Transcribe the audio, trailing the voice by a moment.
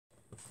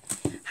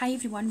Hi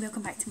everyone,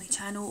 welcome back to my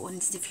channel, or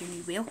instead if you're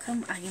new,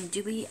 welcome. I am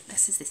Julie.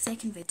 This is the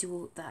second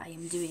video that I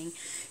am doing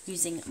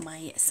using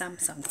my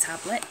Samsung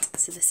tablet.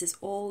 So this is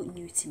all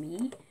new to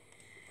me,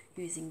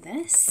 using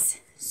this,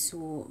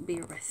 so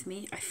bear with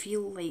me. I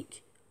feel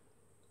like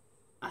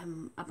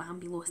I'm a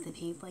Bambi lost in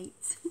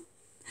headlights,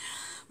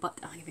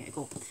 but I'll give it a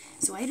go.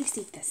 So I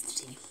received this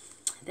today.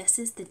 This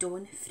is the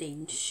Dawn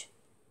French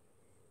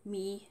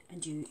Me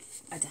and You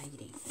a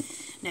Diary.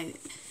 Now,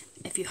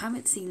 if you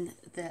haven't seen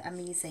the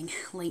amazing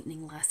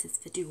Lightning Lasses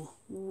video,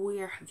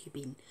 where have you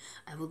been?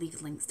 I will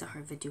leave links to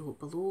her video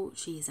below.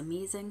 She is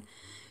amazing.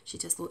 She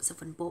does lots of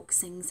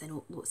unboxings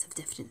and lots of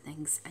different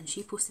things, and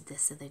she posted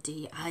this the other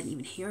day. I hadn't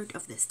even heard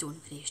of this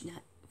Dawn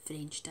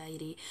French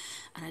diary,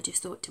 and I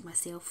just thought to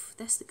myself,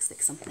 this looks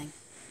like something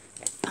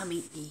I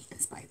might be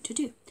inspired to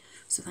do.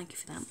 So thank you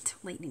for that,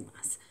 Lightning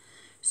Lass.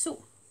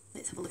 So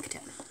let's have a look at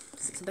it.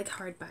 So it's a big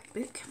hardback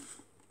book.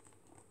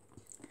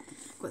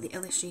 Got the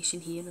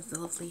illustration here of the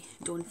lovely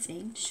Dawn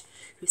French,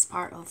 who's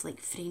part of like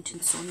French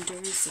and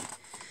Saunders,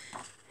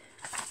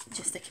 and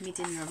just a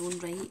comedian in her own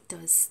right,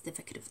 does the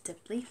Vicar of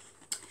Dibley.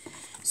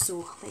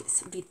 So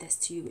let's read this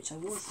to you, which I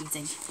was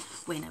reading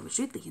when I was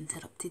rudely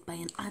interrupted by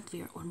an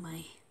advert on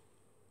my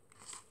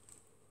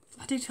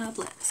bloody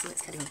tablet. So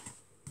let's carry on.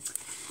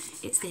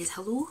 It says,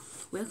 "Hello,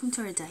 welcome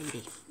to our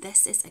diary.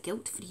 This is a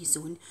guilt-free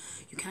zone.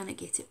 You cannot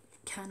get it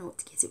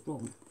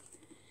wrong."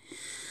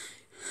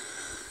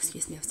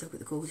 Excuse me, I've still got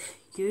the cold.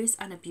 Use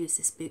and abuse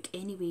this book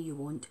any way you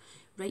want.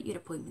 Write your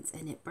appointments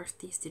in it,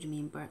 birthdays to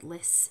remember,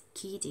 lists,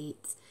 key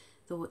dates,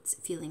 thoughts,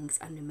 feelings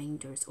and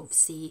reminders of,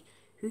 say,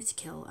 who to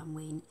kill and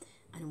when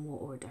and in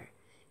what order.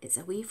 It's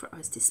a way for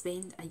us to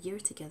spend a year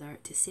together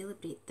to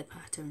celebrate the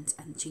patterns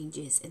and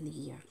changes in the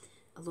year,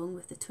 along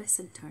with the twists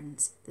and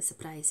turns, the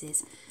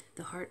surprises,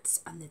 the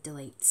hurts and the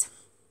delights.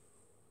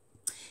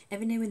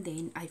 Every now and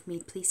then I've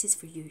made places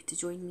for you to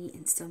join me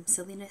in some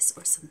silliness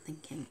or some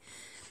thinking.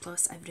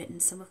 Plus, I've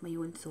written some of my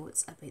own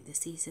thoughts about the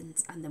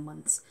seasons and the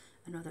months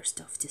and other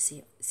stuff to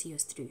see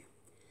us through.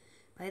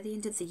 By the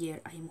end of the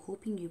year, I am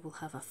hoping you will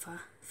have a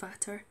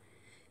fatter,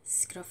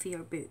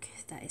 scruffier book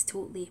that is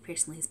totally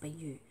personalised by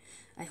you.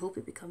 I hope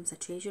it becomes a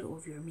treasure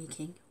of your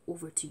making.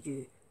 Over to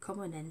you. Come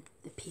on in,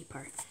 the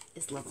paper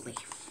is lovely.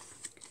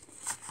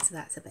 So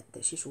that's a bit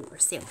that she wrote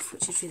herself,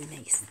 which is really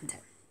nice, isn't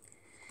it?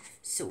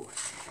 So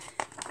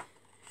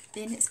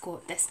then it's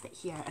got this bit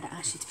here, and it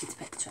asks you to put a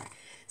picture.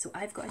 So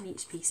I've got an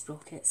HP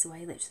sprocket, so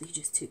I literally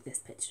just took this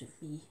picture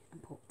of me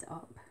and popped it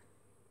up.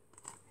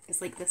 It's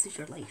like, this is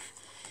your life.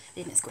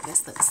 Then it's got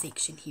this little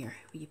section here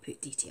where you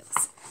put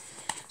details.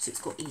 So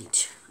it's got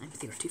age, I'm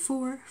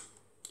 34.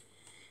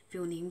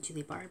 Full name,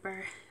 Julie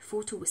Barber.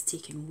 Photo was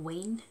taken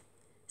when?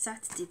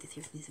 Saturday the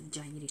 13th of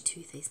January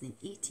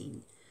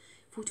 2018.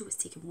 Photo was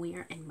taken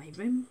where? In my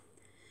room.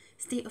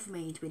 State of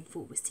mind when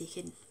photo was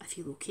taken, I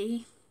feel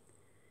okay.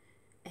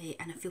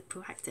 And I feel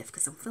proactive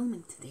because I'm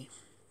filming today.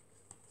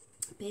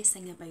 Best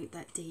thing about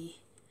that day,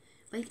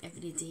 like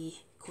every day,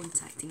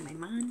 contacting my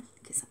man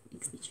because that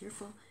makes me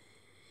cheerful.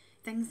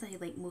 Things that I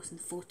like most in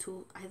the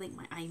photo, I like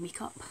my eye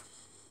makeup.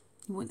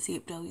 You won't see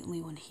it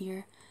brilliantly on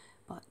here,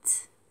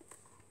 but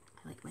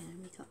I like my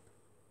eye makeup.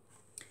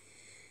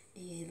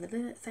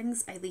 The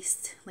things I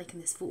least like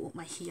in this photo,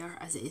 my hair,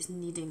 as it is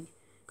needing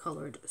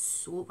coloured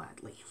so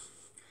badly.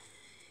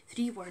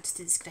 3 words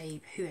to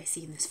describe who I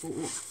see in this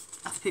photo.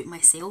 I've put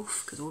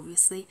myself, because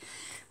obviously,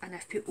 and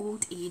I've put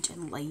old age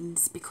in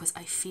lines because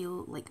I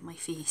feel like my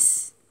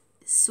face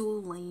is so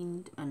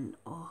lined and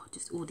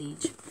just old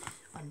age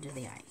under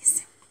the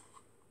eyes.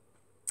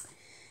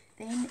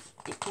 Then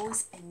it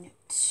goes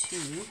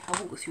into, I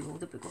won't go through all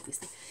the book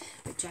obviously,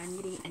 but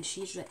January, and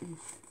she's written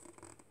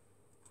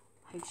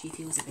how she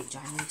feels about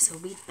January, so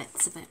I'll read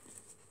bits of it.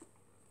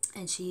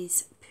 And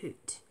she's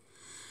put,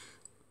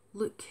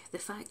 "Look, the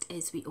fact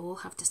is we all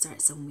have to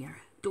start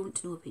somewhere.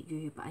 Don't know about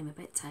you, but I'm a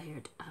bit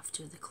tired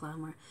after the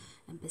clamour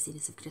and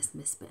busyness of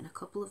Christmas, but in a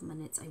couple of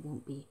minutes I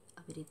won't be.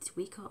 I'll be ready to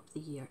wake up the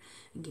year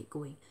and get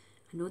going.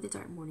 I know the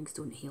dark mornings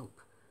don't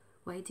help.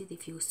 Why do they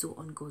feel so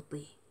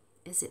ungodly?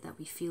 Is it that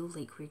we feel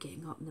like we're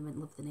getting up in the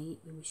middle of the night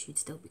when we should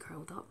still be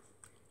curled up?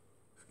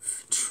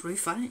 True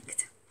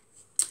fact.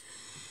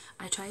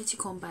 I try to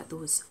combat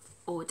those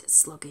odd,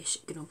 sluggish,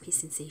 grumpy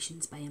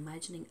sensations by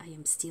imagining I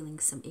am stealing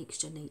some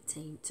extra night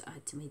time to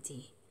add to my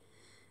day.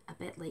 A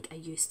bit like I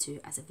used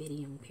to as a very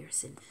young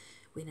person,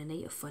 when a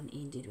night of fun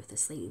ended with a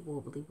slightly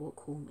wobbly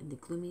walk home in the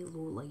gloomy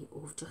low light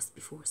of just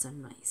before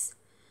sunrise.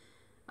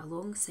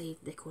 Alongside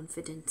the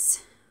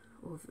confidence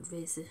of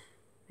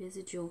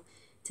residual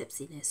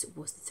tipsiness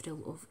was the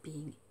thrill of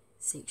being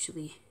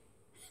sexually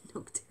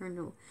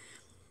nocturnal.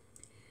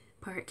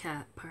 Part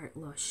cat, part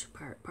lush,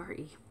 part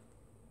party.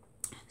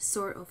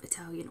 Sort of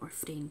Italian or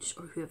French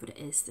or whoever it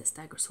is that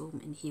staggers home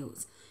in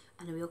heels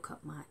and a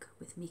well-cut Mac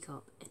with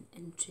makeup in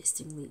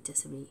interestingly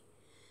disarray.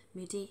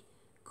 Moody,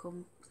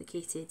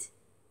 complicated,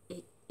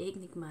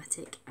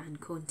 enigmatic and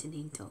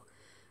continental.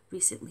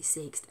 Recently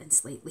sexed and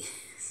slightly...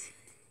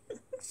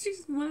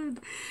 She's mad.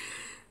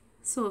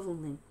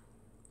 Sovereign.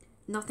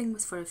 Nothing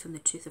was further from the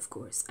truth, of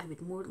course. I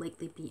would more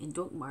likely be in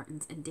Doc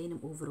Martens and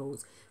denim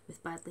overalls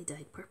with badly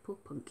dyed purple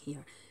punk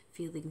hair,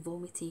 feeling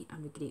vomity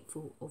and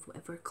regretful of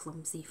whatever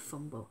clumsy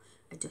fumble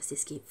I just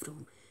escaped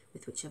from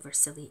with whichever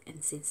silly,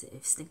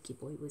 insensitive, stinky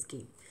boy was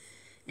game.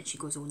 And she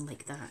goes on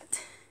like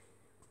that.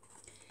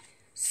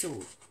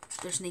 So,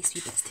 there's nice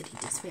wee bits to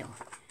read as well.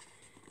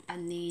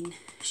 And then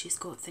she's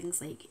got things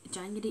like,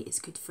 January is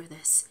good for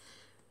this.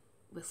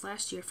 With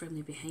last year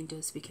firmly behind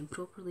us, we can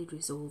properly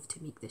resolve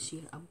to make this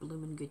year a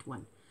bloomin' good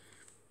one.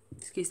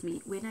 Excuse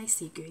me, when I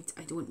say good,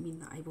 I don't mean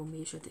that I will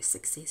measure the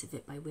success of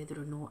it by whether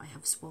or not I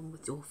have swum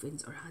with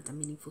dolphins or had a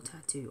meaningful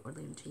tattoo or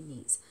learned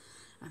Chinese.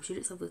 I'm sure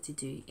it's lovely to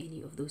do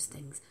any of those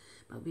things,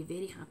 but I'll be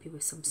very happy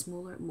with some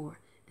smaller, more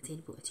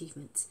attainable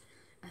achievements.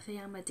 If I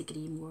am a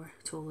degree more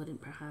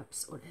tolerant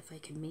perhaps, or if I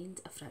can mend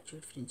a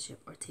fractured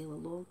friendship or tell a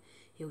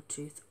long-held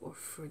truth or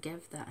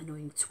forgive that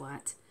annoying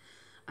twat,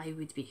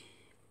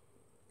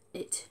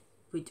 it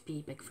would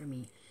be big for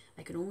me.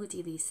 I can only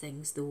do these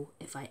things though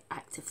if I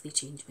actively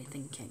change my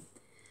thinking.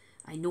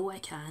 I know I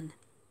can,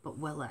 but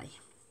will I?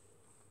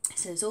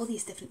 So there's all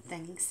these different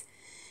things,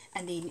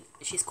 and then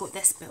she's got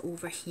this bit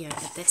over here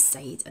at this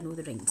side. I know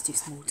the writing's too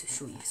small to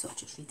show you, so I'll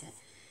just read it.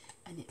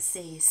 And it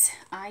says,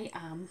 I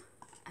am,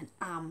 and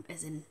am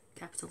is in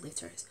capital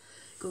letters,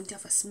 going to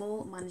have a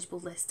small manageable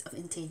list of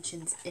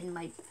intentions in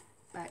my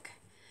back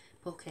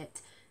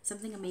pocket.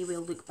 Something I may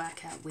well look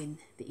back at when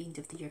the end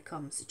of the year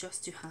comes,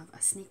 just to have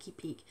a sneaky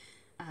peek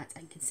at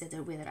and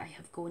consider whether I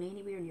have gone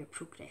anywhere near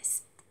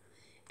progress.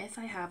 If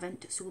I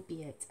haven't, so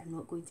be it. I'm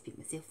not going to beat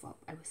myself up.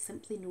 I will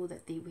simply know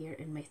that they were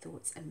in my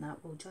thoughts, and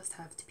that will just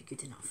have to be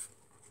good enough.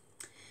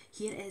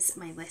 Here is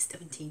my list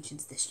of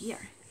intentions this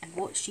year, and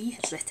what she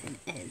has written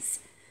is,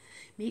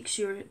 make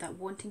sure that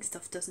wanting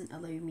stuff doesn't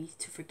allow me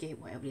to forget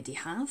what I already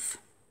have.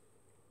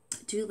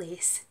 Do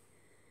less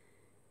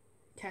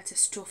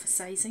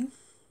catastrophizing.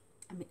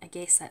 I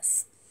guess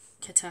that's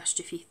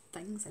catastrophe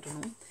things, I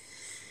don't know.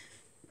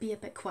 Be a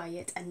bit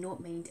quiet and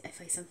not mind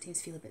if I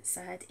sometimes feel a bit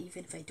sad,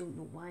 even if I don't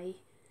know why.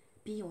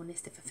 Be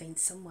honest if I find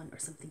someone or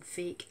something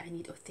fake. I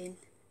need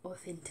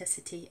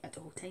authenticity at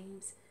all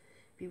times.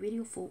 Be wary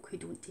of folk who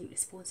don't take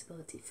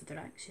responsibility for their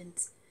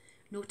actions.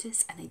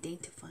 Notice and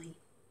identify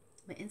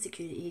my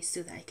insecurities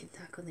so that I can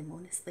tackle them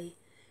honestly.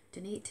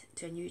 Donate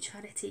to a new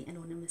charity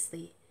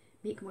anonymously.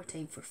 Make more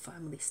time for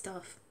family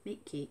stuff.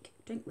 Make cake.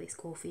 Drink less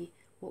coffee.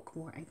 Walk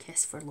more and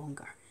kiss for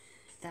longer.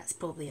 That's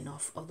probably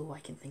enough, although I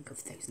can think of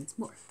thousands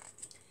more.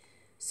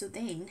 So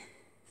then,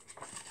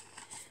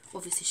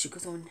 obviously she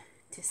goes on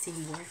to say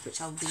more, which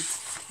I'll read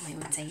my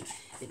own time,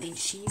 but then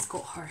she's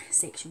got her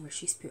section where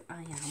she's put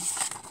I am,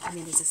 and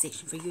then there's a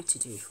section for you to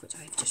do, which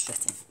I've just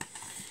written.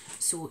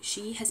 So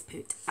she has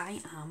put, I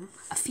am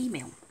a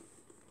female,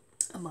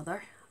 a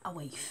mother, a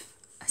wife,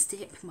 a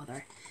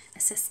stepmother, a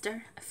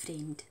sister, a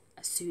friend,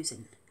 a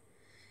Susan,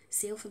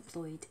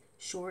 self-employed,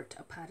 short,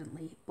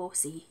 apparently,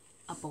 bossy,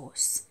 a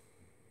boss,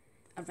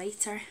 a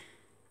writer,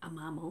 a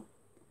mammal,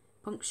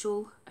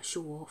 punctual, a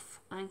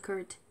show-off,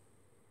 anchored,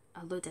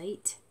 a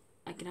Luddite,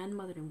 a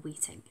grandmother in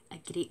waiting, a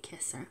great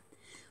kisser,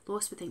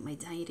 lost without my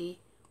diary,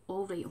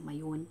 all right on my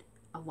own,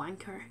 a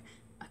wanker,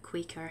 a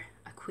Quaker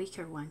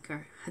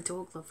wanker, a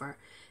dog lover,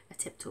 a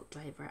tip-top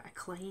driver, a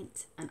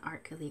client, an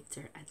art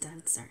collector, a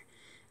dancer,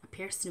 a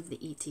person of the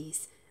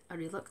 80s, a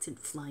reluctant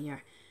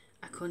flyer,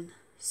 a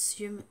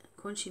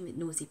consummate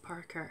nosy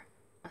parker,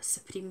 a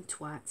supreme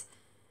twat,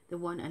 the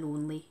one and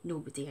only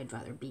nobody I'd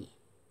rather be.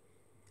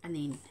 And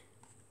then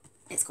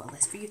it's got a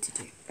list for you to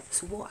do.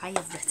 So what I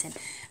have written,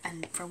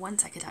 and for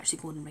once I could actually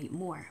go and write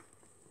more,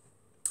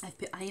 I've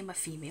put I am a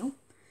female,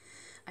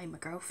 I am a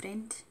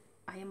girlfriend,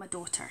 I am a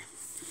daughter,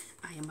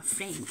 I am a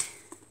friend,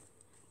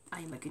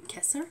 I am a good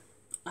kisser,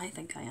 I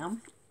think I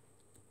am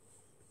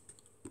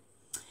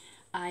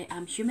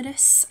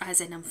humorous,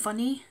 as in I'm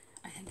funny,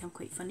 I think I'm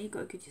quite funny,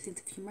 got a good sense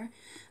of humour,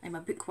 I'm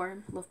a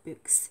bookworm, love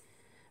books,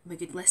 I'm a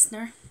good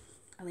listener,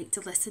 I like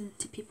to listen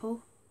to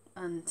people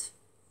and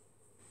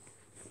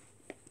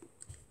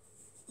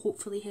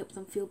hopefully help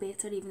them feel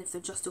better even if they're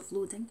just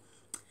offloading.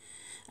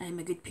 I am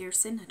a good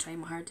person, I try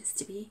my hardest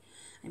to be.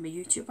 I'm a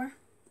YouTuber,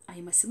 I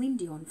am a Celine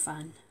Dion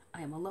fan,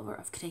 I am a lover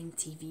of crime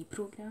TV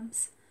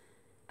programmes,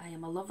 I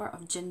am a lover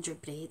of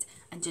gingerbread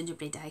and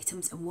gingerbread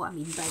items, and what I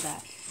mean by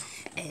that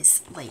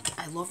is, like,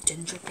 I love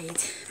gingerbread,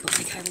 but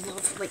like I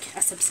love, like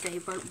a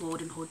subscriber,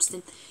 Lauren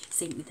Hodgson,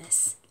 sent me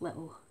this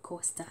little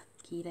Costa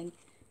keyring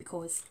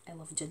because I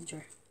love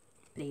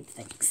gingerbread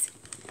things.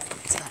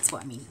 So that's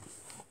what I mean.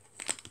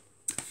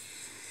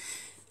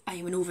 I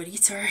am an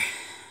overeater,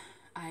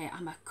 I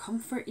am a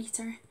comfort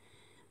eater,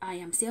 I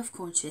am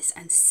self-conscious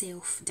and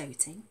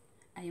self-doubting,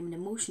 I am an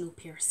emotional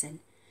person,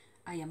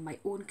 I am my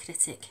own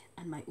critic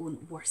and my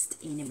own worst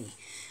enemy.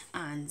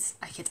 And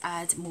I could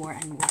add more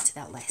and more to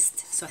that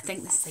list. So I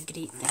think this is a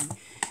great thing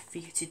for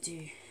you to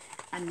do.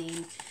 And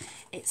then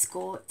it's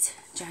got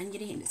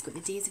January and it's got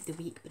the days of the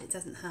week, but it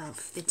doesn't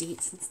have the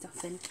dates and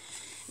stuff in.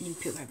 And you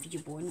can put whatever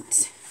you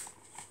want.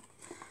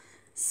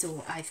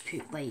 So I've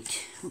put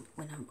like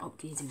when I'm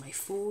upgrading my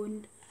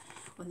phone,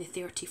 on the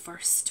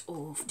 31st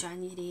of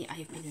January. I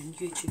have been on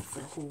YouTube for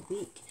a whole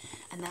week,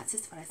 and that's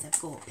as far as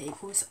I've got, but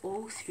it goes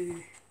all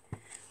through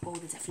all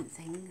the different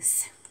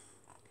things.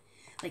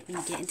 Like when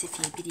you get into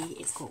February,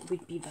 it's got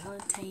Would Be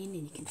Valentine,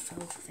 and you can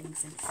fill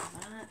things in for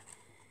that.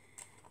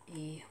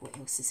 What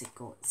else has it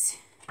got?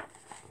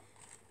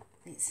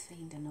 Let's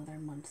find another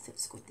month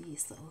that's got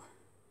these little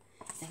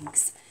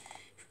things.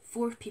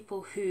 4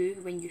 people who,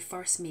 when you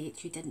first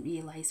met, you didn't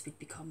realise would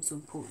become so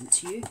important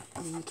to you.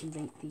 And then you can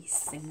write these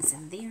things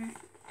in there.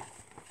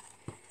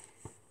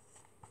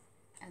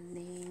 And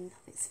then,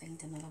 let's find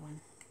another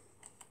one.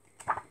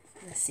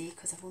 Let's see,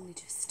 because I've only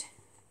just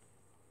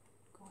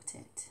got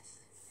it.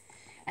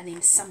 And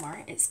then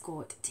summer, it's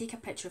got take a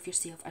picture of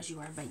yourself as you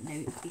are right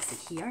now, place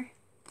it here.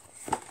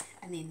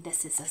 And then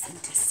this is us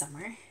into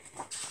summer.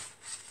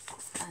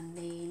 And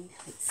then,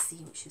 let's see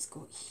what she's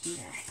got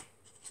here.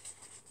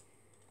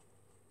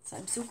 So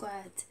I'm so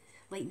glad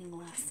Lightning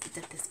Lass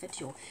did this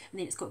video. And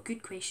then it's got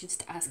good questions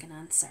to ask and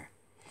answer.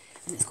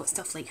 And it's got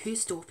stuff like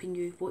who's stopping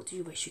you, what do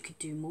you wish you could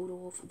do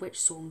more of, which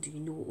song do you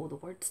know all the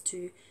words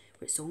to,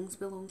 which songs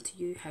belong to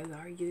you, how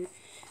are you.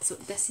 So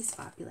this is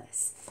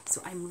fabulous.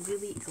 So I'm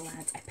really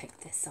glad I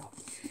picked this up,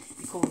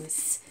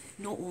 because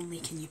not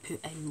only can you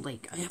put in,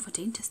 like, I have a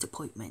dentist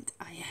appointment,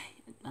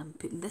 I'm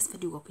putting this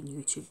video up on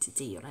YouTube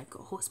today, or I've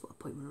got a hospital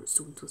appointment, or it's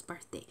so-and-so's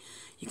birthday.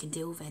 You can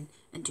delve in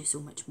and do so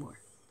much more.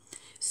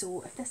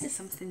 So if this is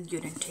something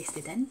you're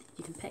interested in,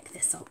 you can pick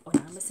this up on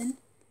Amazon,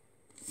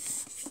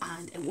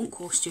 and it won't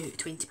cost you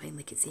 £20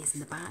 like it says in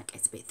the back.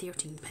 It's about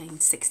 £13,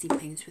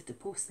 £16 with the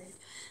postage,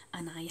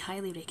 and I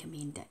highly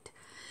recommend it.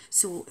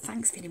 So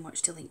thanks very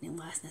much to Lightning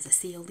Lass, and as I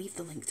say, I'll leave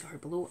the link to her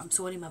below. I'm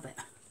sorry I'm a bit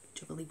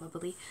dribbly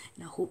wobbly,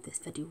 and I hope this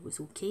video was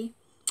okay.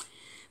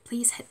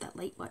 Please hit that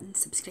like button,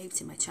 subscribe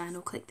to my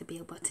channel, click the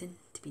bell button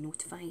to be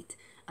notified.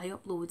 I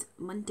upload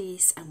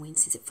Mondays and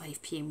Wednesdays at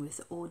 5 PM with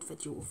the odd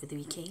video over the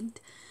weekend.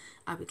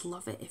 I would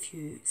love it if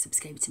you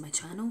subscribe to my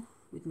channel,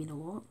 it would mean a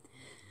lot.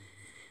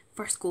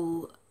 First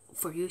goal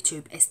for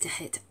YouTube is to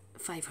hit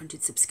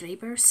 500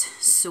 subscribers,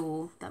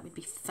 so that would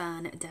be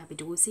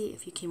fan-dabby-dozy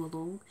if you came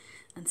along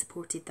and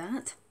supported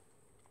that.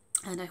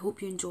 And I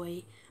hope you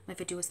enjoy my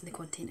videos and the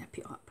content I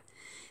put up.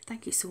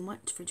 Thank you so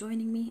much for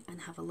joining me,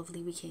 and have a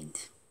lovely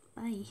weekend.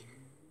 Bye.